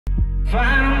If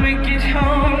I don't make it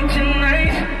home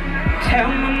tonight, tell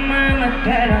my mama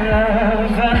that I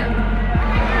love her.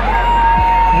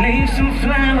 Leave some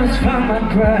flowers for my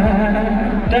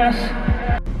brothers.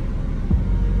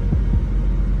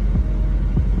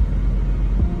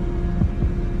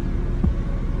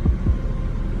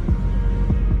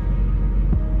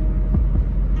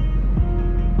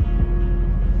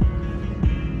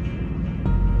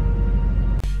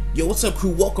 Yo, what's up,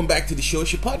 crew? Welcome back to the show.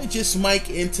 It's your partner, Just Mike,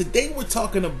 and today we're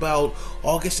talking about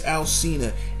August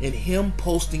Alsina and him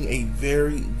posting a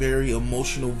very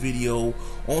emotional video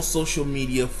on social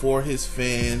media for his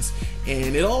fans.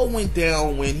 And it all went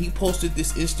down when he posted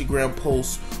this Instagram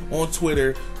post on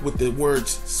Twitter with the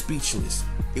words "speechless."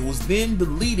 It was then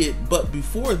deleted, but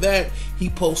before that he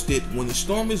posted, "When the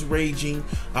storm is raging,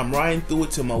 I'm riding through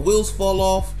it till my wheels fall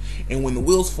off, and when the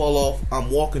wheels fall off,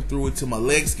 I'm walking through it till my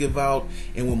legs give out,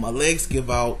 and when my legs give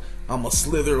out, I'm a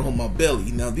slither on my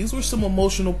belly." Now, these were some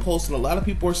emotional posts, and a lot of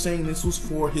people are saying this was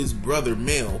for his brother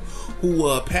Mel,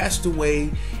 who passed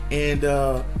away. And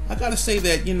I gotta say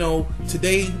that, you know,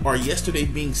 today or yesterday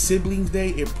being Siblings Day,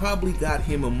 it probably got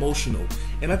him emotional.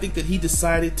 And I think that he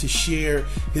decided to share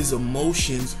his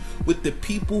emotions with the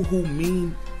people who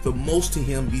mean the most to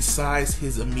him besides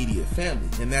his immediate family,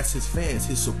 and that's his fans,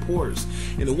 his supporters.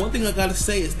 And the one thing I gotta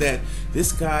say is that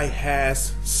this guy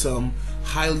has some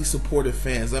highly supportive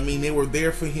fans. I mean, they were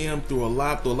there for him through a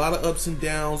lot of ups and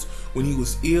downs when he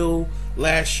was ill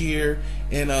last year.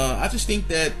 And I just think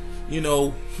that, you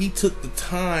know, he took the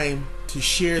time to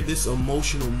share this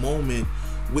emotional moment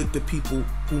with the people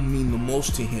who mean the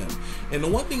most to him. And the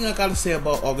one thing I gotta say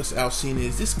about August Alsina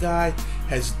is this guy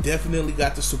has definitely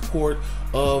got the support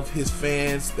of his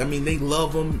fans. I mean, they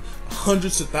love him.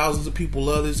 Hundreds of thousands of people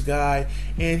love this guy,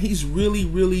 and he's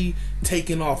really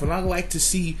taken off. And I like to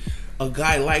see a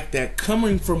guy like that,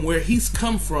 coming from where he's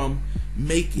come from,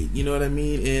 make it, you know what I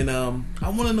mean? And I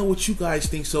want to know what you guys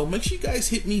think, so make sure you guys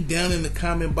hit me down in the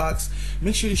comment box.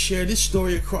 Make sure to share this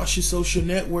story across your social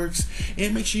networks,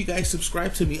 and make sure you guys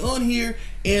subscribe to me on here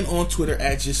and on Twitter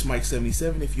at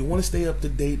JustMike77 if you want to stay up to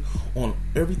date on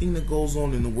everything that goes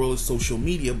on in the world of social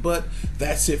media. But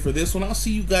that's it for this one. I'll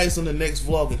see you guys on the next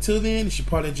vlog. Until then, it's your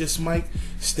partner Just Mike.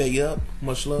 Stay up,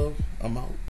 much love, I'm out.